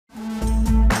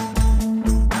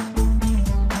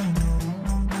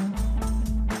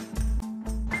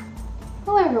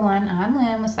everyone, I'm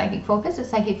Lynn with Psychic Focus at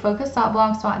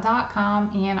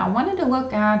psychicfocus.blogspot.com, and I wanted to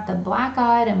look at the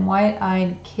black-eyed and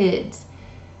white-eyed kids.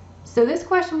 So this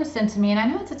question was sent to me, and I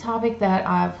know it's a topic that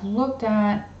I've looked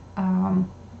at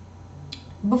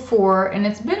before, and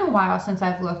it's been a while since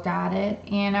I've looked at it,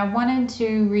 and I wanted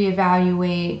to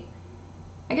reevaluate,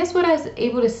 I guess, what I was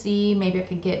able to see. Maybe I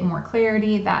could get more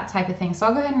clarity, that type of thing. So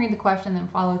I'll go ahead and read the question, then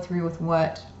follow through with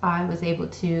what I was able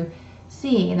to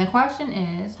see. And the question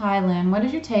is, hi Lynn, what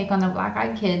is your take on the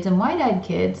black-eyed kids and white-eyed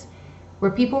kids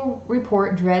where people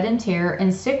report dread and terror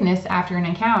and sickness after an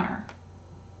encounter?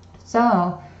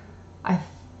 So I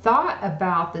thought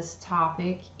about this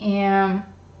topic, and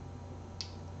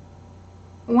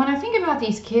when I think about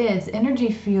these kids,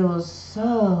 energy feels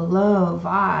so low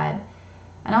vibe.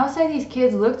 And I would say these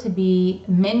kids look to be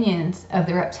minions of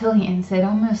the reptilians. They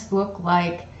almost look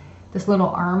like this little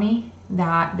army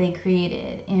that they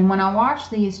created. And when I watch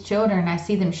these children, I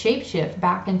see them shapeshift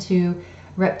back into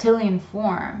reptilian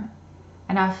form.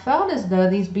 And I felt as though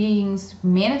these beings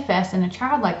manifest in a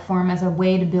childlike form as a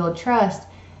way to build trust,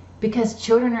 because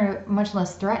children are much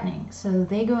less threatening. So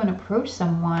they go and approach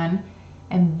someone,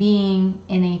 and being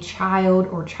in a child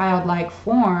or childlike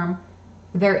form,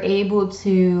 they're able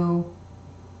to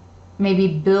maybe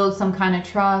build some kind of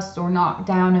trust or knock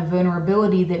down a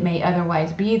vulnerability that may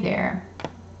otherwise be there.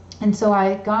 And so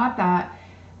I got that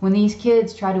when these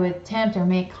kids try to attempt or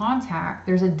make contact,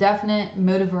 there's a definite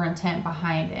motive or intent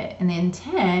behind it. And the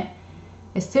intent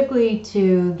is typically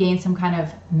to gain some kind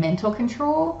of mental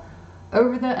control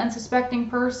over the unsuspecting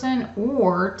person,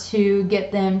 or to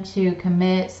get them to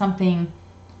commit something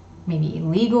maybe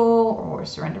illegal or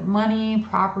surrender money,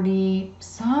 property,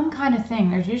 some kind of thing.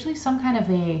 There's usually some kind of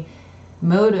a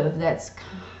motive that's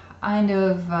kind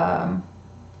of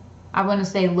I want to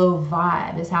say low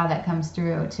vibe is how that comes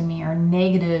through to me, or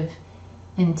negative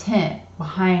intent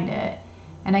behind it.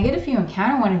 And I get, if you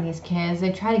encounter one of these kids,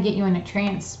 they try to get you in a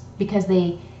trance because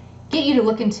they get you to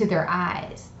look into their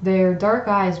eyes. Their dark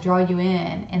eyes draw you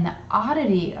in, and the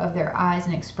oddity of their eyes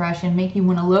and expression make you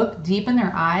want to look deep in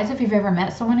their eyes. If you've ever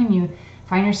met someone and you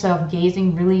find yourself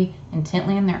gazing really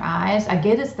intently in their eyes, I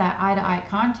get it's that eye-to-eye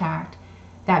contact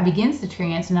that begins the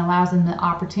trance and allows them the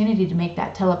opportunity to make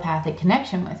that telepathic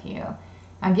connection with you.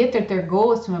 I get that their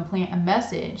goal is to implant a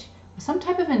message, some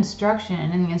type of instruction,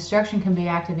 and the instruction can be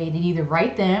activated either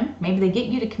right then, maybe they get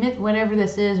you to commit whatever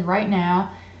this is right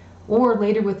now, or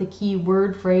later with a key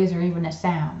word, phrase, or even a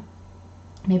sound.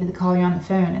 Maybe they call you on the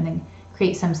phone and then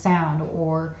create some sound,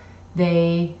 or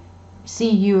they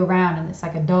see you around and it's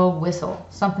like a dog whistle,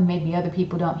 something maybe other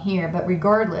people don't hear. But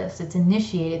regardless, it's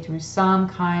initiated through some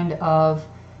kind of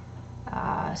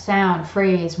sound,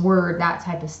 phrase, word, that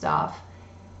type of stuff.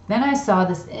 Then I saw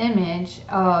this image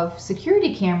of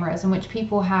security cameras in which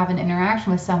people have an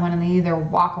interaction with someone and they either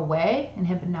walk away in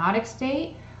hypnotic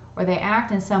state, or they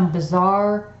act in some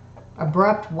bizarre,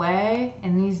 abrupt way,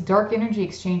 and these dark energy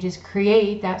exchanges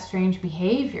create that strange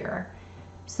behavior.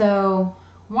 So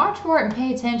watch for it and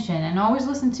pay attention, and always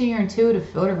listen to your intuitive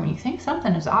filter. When you think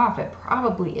something is off, it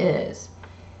probably is.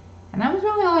 And that was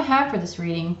really all I had for this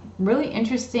reading. Really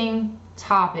interesting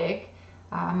topic.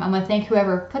 I'm going to thank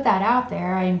whoever put that out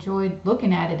there. I enjoyed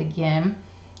looking at it again.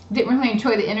 Didn't really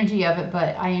enjoy the energy of it,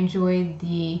 but I enjoyed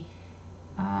the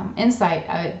insight,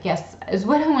 I guess, is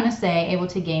what I want to say, able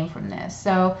to gain from this.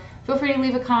 So feel free to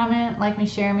leave a comment, like me,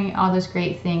 share me, all those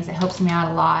great things. It helps me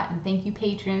out a lot. And thank you,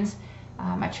 patrons.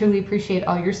 I truly appreciate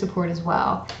all your support as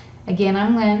well. Again,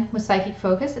 I'm Lynn with Psychic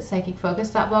Focus at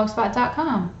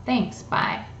psychicfocus.blogspot.com. Thanks.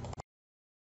 Bye.